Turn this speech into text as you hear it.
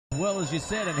well, as you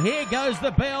said. And here goes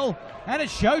the bell, and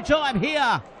it's showtime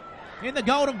here in the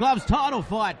Golden Gloves title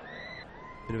fight.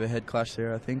 Bit of a head clash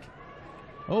there, I think.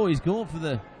 Oh, he's gone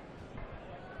for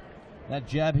that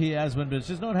jab here, Aswin, but it's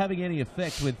just not having any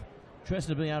effect with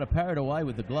Trester being able to parry it away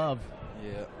with the glove.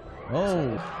 Yeah.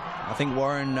 Oh. I think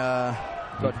Warren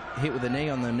got hit with a knee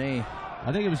on the knee.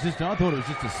 I think it was I thought it was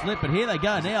just a slip, but here they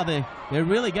go now. They're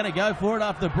really going to go for it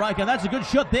after the break, and that's a good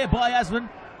shot there by Aswin.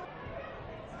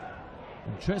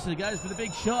 And Trester goes for the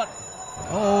big shot.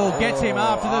 Oh, gets him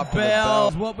after the bell.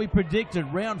 What we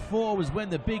predicted. Round 4 was when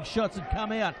the big shots had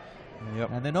come out. Yep.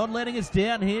 And they're not letting us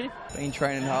down here. Been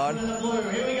training hard.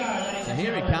 So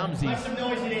here he comes. He's like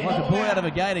a boy out of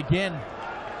a gate again.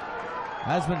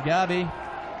 Aswin Garvey.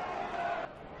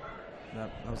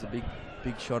 That was a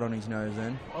big shot on his nose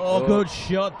then. Oh, good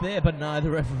shot there, but no, the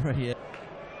referee.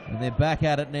 And they're back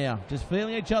at it now. Just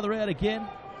feeling each other out again.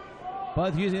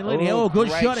 Both using the lead. Oh, good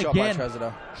shot again.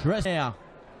 Trester now.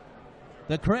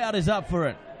 The crowd is up for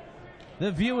it.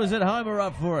 The viewers at home are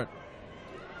up for it.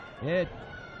 Yeah.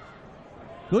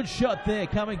 Good shot there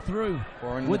coming through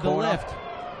with the left.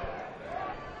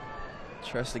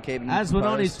 Trester keeping Aswin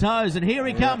on his toes, and here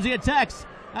he comes. He attacks.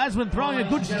 Aswin throwing a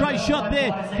good straight shot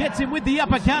there. Gets him with the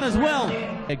uppercut as well.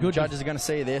 Yeah, good. Judges are going to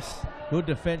see this. Good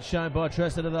defense shown by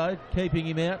Trester though, keeping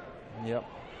him out. Yep.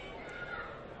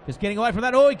 Just getting away from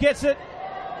that. Oh, he gets it.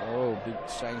 Oh, big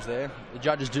exchange there. The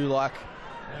judges do like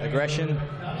aggression.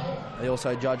 They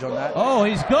also judge on that. Oh,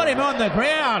 he's got him on the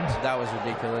ground. That was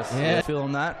ridiculous. Yeah.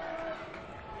 Feeling that.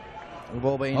 We've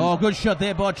all been... Oh, good shot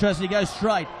there by Trester. He goes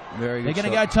straight. Very good. They're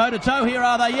going to go toe-to-toe here,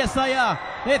 are they? Yes, they are.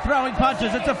 They're throwing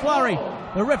punches. It's a flurry.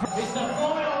 The referee...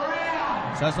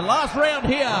 So it's the last round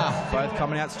here. Both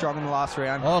coming out strong in the last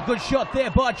round. Oh, good shot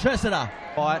there by Trester.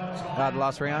 Fight, the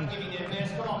last round.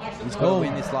 He's got to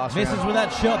win this last round. Misses with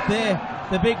that shot there.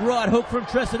 The big right hook from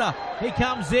Trester. He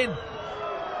comes in.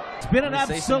 It's been an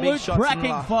absolute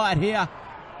cracking fight here.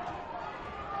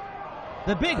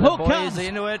 The big hook comes.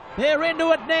 Into it. They're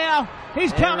into it now.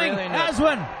 He's coming. Really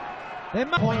Aswin.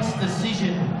 Points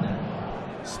decision.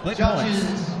 Split Judges,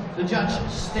 points. the judge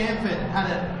Stanford had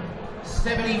it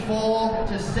 74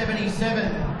 to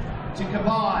 77 to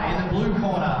Kabai in the blue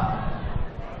corner.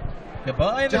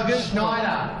 Kabai in the Judge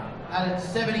Schneider had it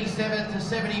 77 to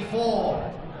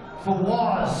 74 for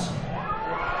Was.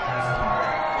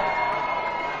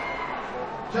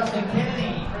 Justin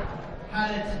Kennedy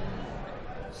had it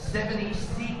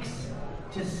 76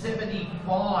 to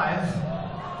 75,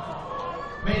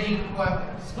 meaning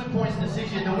split points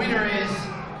decision. The winner is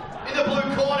in the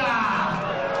blue corner.